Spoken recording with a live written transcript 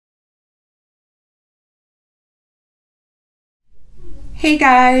Hey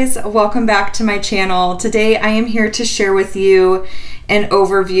guys, welcome back to my channel. Today I am here to share with you an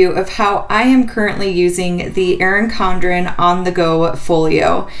overview of how I am currently using the Erin Condren on-the-go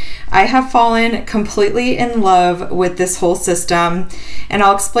Folio. I have fallen completely in love with this whole system, and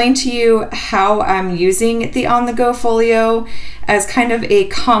I'll explain to you how I'm using the on-the-go Folio as kind of a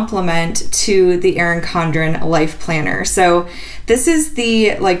complement to the Erin Condren LifePlanner. So this is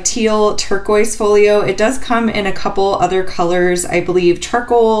the teal turquoise Folio. It does come in a couple other colors, I believe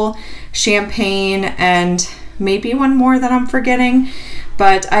charcoal, champagne, and maybe one more that I'm forgetting,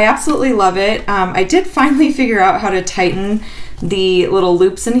 but I absolutely love it. I did finally figure out how to tighten the little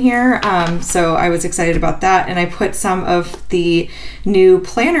loops in here, so I was excited about that, and I put some of the new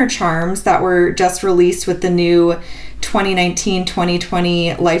planner charms that were just released with the new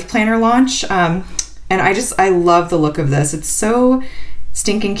 2019-2020 Life Planner launch, and I love the look of this. It's so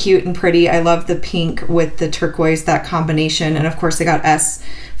stinking cute and pretty. I love the pink with the turquoise, that combination, and of course I got S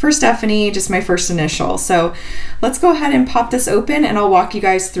for Stephanie, just my first initial. So let's go ahead and pop this open and I'll walk you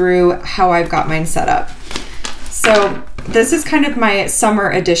guys through how I've got mine set up. So this is kind of my summer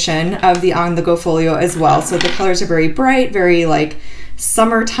edition of the on-the-go Folio as well. So the colors are very bright, very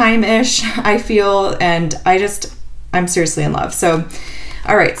summertime-ish, I feel, and I'm seriously in love. So,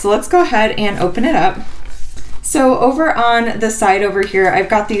 all right, so let's go ahead and open it up. So over on the side over here, I've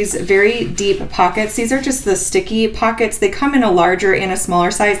got these very deep pockets. These are just the sticky pockets. They come in a larger and a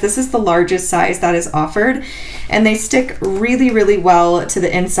smaller size. This is the largest size that is offered, and they stick really, really well to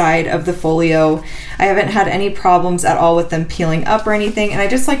the inside of the Folio. I haven't had any problems at all with them peeling up or anything, and I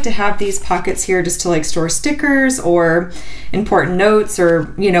just like to have these pockets here just to store stickers or important notes or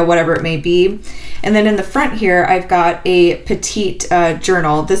whatever it may be. And then in the front here, I've got a petite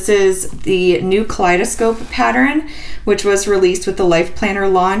journal. This is the new kaleidoscope pattern, which was released with the Life Planner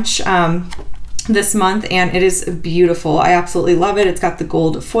launch this month, and it is beautiful. I absolutely love it. It's got the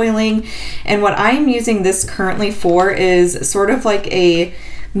gold foiling, and what I'm using this currently for is sort of like a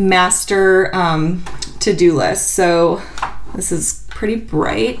master to-do list. So this is pretty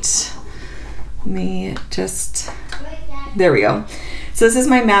bright. Let me just, there we go. So this is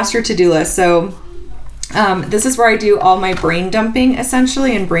my master to-do list. So this is where I do all my brain dumping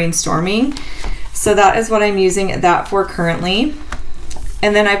essentially and brainstorming. So that is what I'm using that for currently.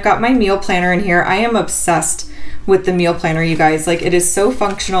 And then I've got my meal planner in here. I am obsessed with the meal planner, you guys. It is so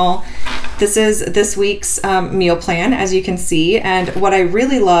functional. This is this week's meal plan, as you can see. And what I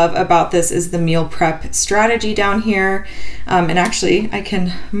really love about this is the meal prep strategy down here. And actually, I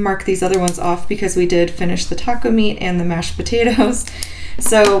can mark these other ones off because we did finish the taco meat and the mashed potatoes.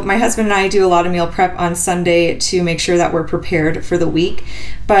 So my husband and I do a lot of meal prep on Sunday to make sure that we're prepared for the week.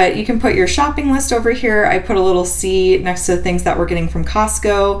 But you can put your shopping list over here. I put a little C next to the things that we're getting from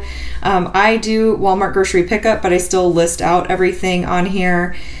Costco. I do Walmart grocery pickup, but I still list out everything on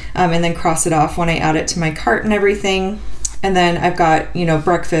here and then cross it off when I add it to my cart and everything. And then I've got,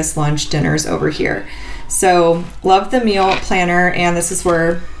 breakfast, lunch, dinners over here. So love the meal planner, and this is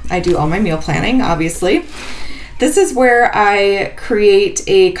where I do all my meal planning, obviously. This is where I create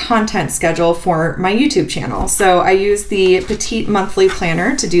a content schedule for my YouTube channel. So I use the Petite Monthly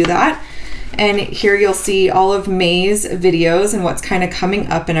Planner to do that. And here you'll see all of May's videos and what's kind of coming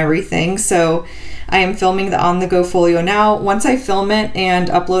up and everything. So I am filming the on-the-go Folio now. Once I film it and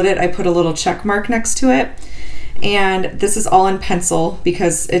upload it, I put a little check mark next to it. And this is all in pencil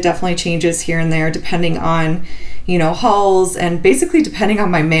because it definitely changes here and there depending on hauls and basically depending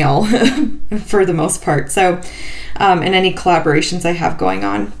on my mail for the most part. So, and any collaborations I have going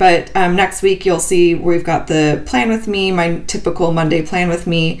on. But next week you'll see we've got the plan with me, my typical Monday plan with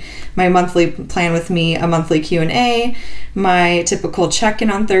me, my monthly plan with me, a monthly Q&A, my typical check-in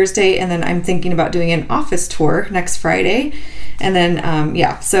on Thursday, and then I'm thinking about doing an office tour next Friday. And then,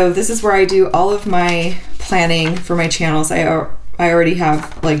 yeah, so this is where I do all of my planning for my channels. I already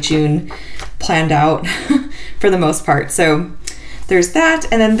have June planned out for the most part. So there's that.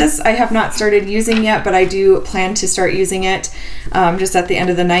 And then this I have not started using yet, but I do plan to start using it just at the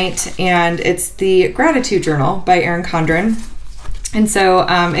end of the night. And it's the Gratitude Journal by Erin Condren. And so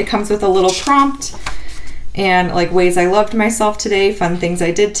it comes with a little prompt and ways I loved myself today, fun things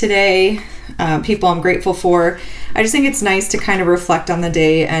I did today, people I'm grateful for. I just think it's nice to kind of reflect on the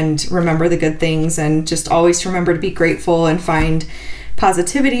day and remember the good things and just always remember to be grateful and find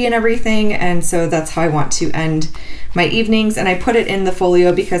positivity and everything. And so that's how I want to end my evenings. And I put it in the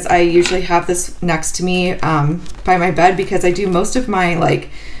Folio because I usually have this next to me by my bed because I do most of my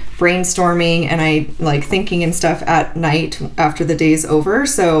brainstorming and I thinking and stuff at night after the day's over.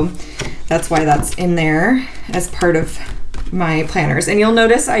 So that's why that's in there as part of my planners. And you'll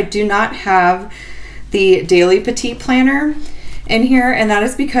notice I do not have the daily petite planner. in here, and that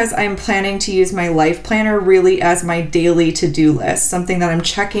is because I'm planning to use my life planner really as my daily to-do list, something that I'm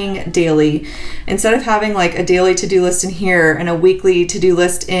checking daily. Instead of having like a daily to-do list in here and a weekly to-do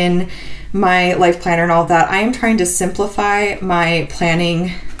list in my life planner and all that, I am trying to simplify my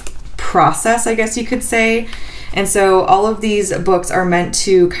planning process, I guess you could say. And so all of these books are meant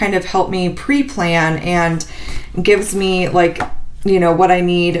to kind of help me pre-plan and gives me like, you know, what I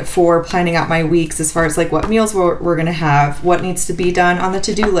need for planning out my weeks as far as like what meals we're gonna have, what needs to be done on the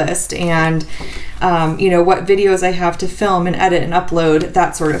to-do list, and you know, what videos I have to film and edit and upload,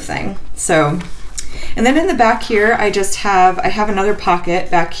 that sort of thing. So, and then in the back here, I have another pocket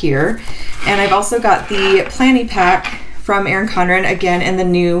back here, and I've also got the planning pack from Erin Condren, again in the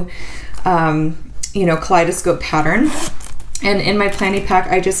new you know, kaleidoscope pattern. And in my planning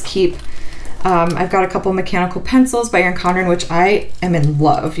pack, I just keep I've got a couple mechanical pencils by Erin Condren, which I am in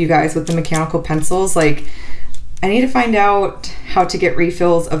love, you guys, with the mechanical pencils. Like, I need to find out how to get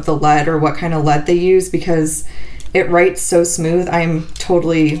refills of the lead or what kind of lead they use, because it writes so smooth. I'm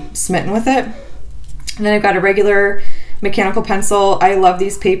totally smitten with it. And then I've got a regular mechanical pencil. I love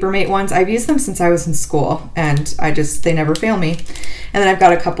these Papermate ones. I've used them since I was in school, and they never fail me. And then I've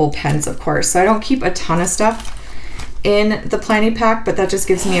got a couple pens, of course. So I don't keep a ton of stuff in the planning pack, but that just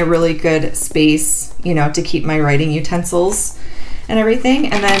gives me a really good space, you know, to keep my writing utensils and everything.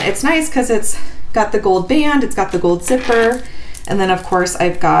 And then it's nice because it's got the gold band, it's got the gold zipper, and then of course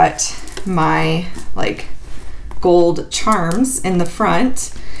I've got my like gold charms in the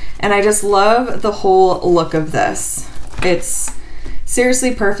front. And I just love the whole look of this. It's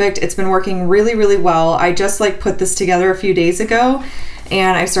seriously perfect. It's been working really, really well. I just like put this together a few days ago,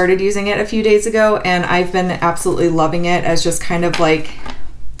 and I started using it a few days ago, and I've been absolutely loving it as just kind of like,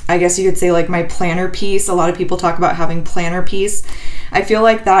 I guess you could say like my planner piece. A lot of people talk about having planner piece. I feel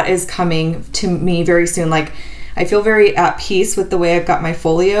like that is coming to me very soon. Like, I feel very at peace with the way I've got my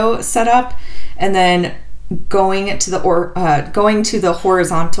Folio set up, and then going to the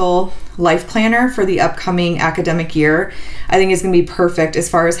horizontal life planner for the upcoming academic year, I think is going to be perfect as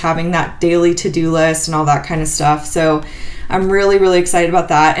far as having that daily to-do list and all that kind of stuff. So I'm really, really excited about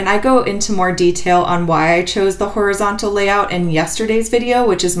that. And I go into more detail on why I chose the horizontal layout in yesterday's video,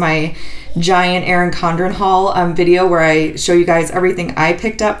 which is my giant Erin Condren haul video where I show you guys everything I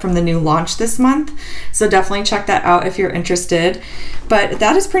picked up from the new launch this month. So definitely check that out if you're interested. But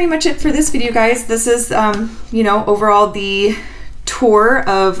that is pretty much it for this video, guys. This is, you know, overall the tour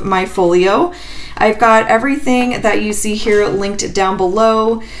of my Folio. I've got everything that you see here linked down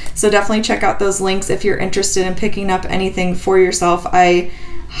below, so definitely check out those links if you're interested in picking up anything for yourself. I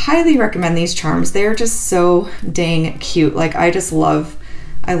highly recommend these charms. They're just so dang cute. Like, I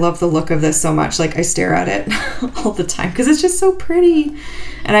love the look of this so much. Like, I stare at it all the time because it's just so pretty.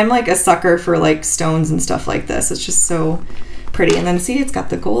 And I'm like a sucker for like stones and stuff like this. It's just so pretty. And then see, it's got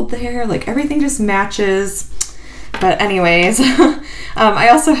the gold there. Like, everything just matches. But anyways, I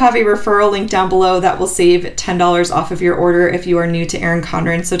also have a referral link down below that will save $10 off of your order if you are new to Erin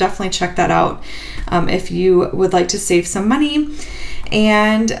Condren. So definitely check that out if you would like to save some money.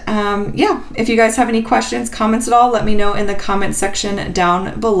 And yeah, if you guys have any questions, comments at all, let me know in the comment section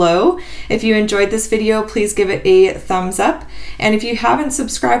down below. If you enjoyed this video, please give it a thumbs up. And if you haven't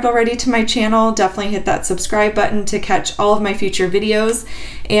subscribed already to my channel, definitely hit that subscribe button to catch all of my future videos.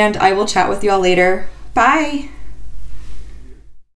 And I will chat with you all later. Bye.